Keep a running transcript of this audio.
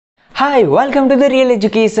Hi, welcome to the Real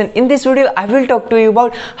Education. In this video, I will talk to you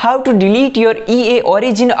about how to delete your EA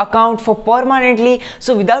Origin account for permanently.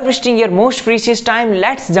 So without wasting your most precious time,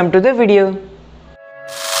 let's jump to the video.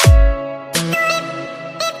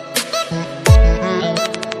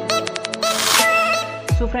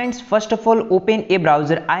 So friends, first of all, open a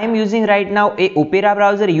browser. I am using right now a Opera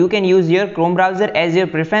browser. You can use your Chrome browser as your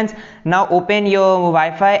preference. Now open your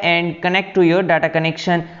Wi-Fi and connect to your data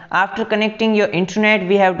connection. After connecting your internet,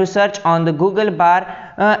 we have to search on the Google bar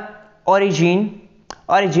origin.com.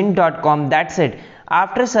 That's it.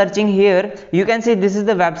 After searching here, you can see this is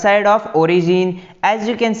the website of Origin. As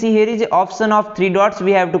you can see, here is the option of three dots.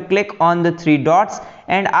 We have to click on the three dots,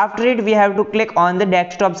 and after it we have to click on the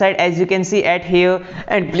desktop side, as you can see at here.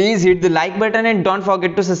 And please hit the like button and don't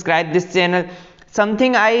forget to subscribe this channel.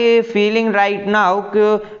 Something I feeling right now,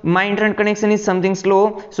 my internet connection is something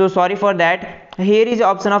slow, so sorry for that. Here is the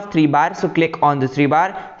option of three bar, so click on the three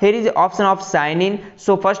bar. Here is the option of sign in.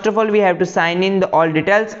 So first of all, we have to sign in the all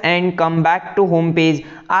details and come back to home page.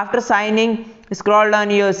 After signing, scroll down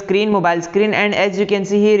your screen, mobile screen, and as you can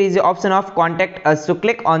see, here is the option of contact us, so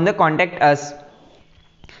click on the contact us.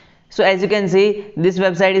 So as you can see, this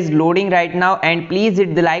website is loading right now, and please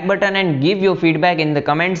hit the like button and give your feedback in the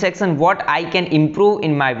comment section what I can improve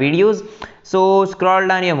in my videos. So scroll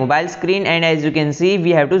down your mobile screen, and as you can see,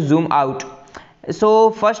 we have to zoom out. So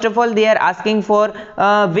first of all, they are asking for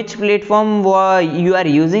which platform you are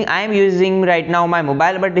using. I am using right now my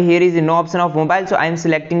mobile, but here is no option of mobile, so I am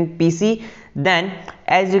selecting PC. Then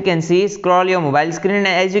as you can see, scroll your mobile screen, and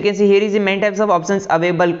as you can see, here is the main types of options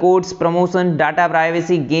available: codes, promotion, data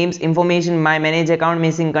privacy, games, information, my manage account,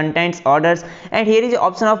 missing contents, orders, and here is the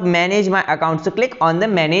option of manage my account, so click on the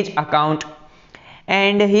manage account.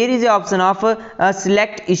 And here is the option of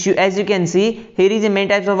select issue. As you can see, here is the main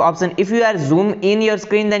types of option. If you are zoom in your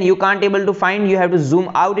screen, then you can't able to find, you have to zoom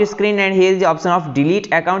out your screen. And here is the option of delete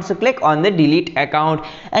account, so click on the delete account.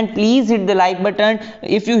 And please hit the like button.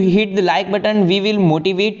 If you hit the like button, we will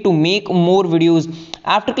motivate to make more videos.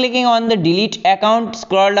 After clicking on the delete account,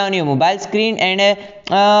 scroll down your mobile screen, and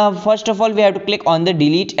first of all, we have to click on the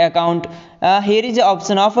delete account. Here is the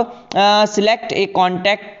option of select a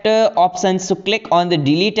contact option, so click on the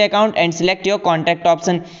delete account and select your contact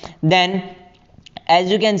option. Then as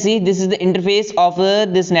you can see, this is the interface of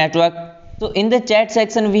this network. So in the chat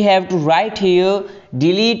section, we have to write here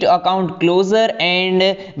delete account closer,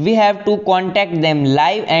 and we have to contact them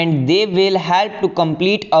live, and they will help to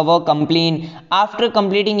complete our complaint. After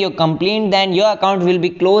completing your complaint, then your account will be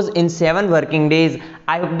closed in 7 working days.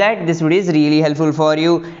 I hope that this video is really helpful for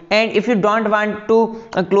you. And if you don't want to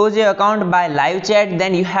close your account by live chat,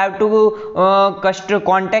 then you have to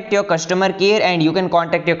contact your customer care, and you can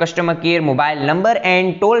contact your customer care mobile number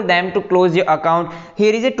and told them to close your account.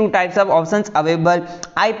 Here is a 2 types of options available.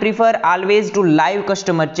 I prefer always to live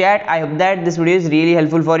customer chat. I hope that this video is really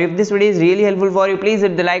helpful for you. If this video is really helpful for you, please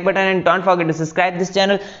hit the like button and don't forget to subscribe this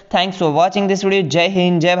channel. Thanks for watching this video. Jai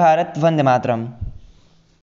Hind, Jai Bharat, Vande Mataram.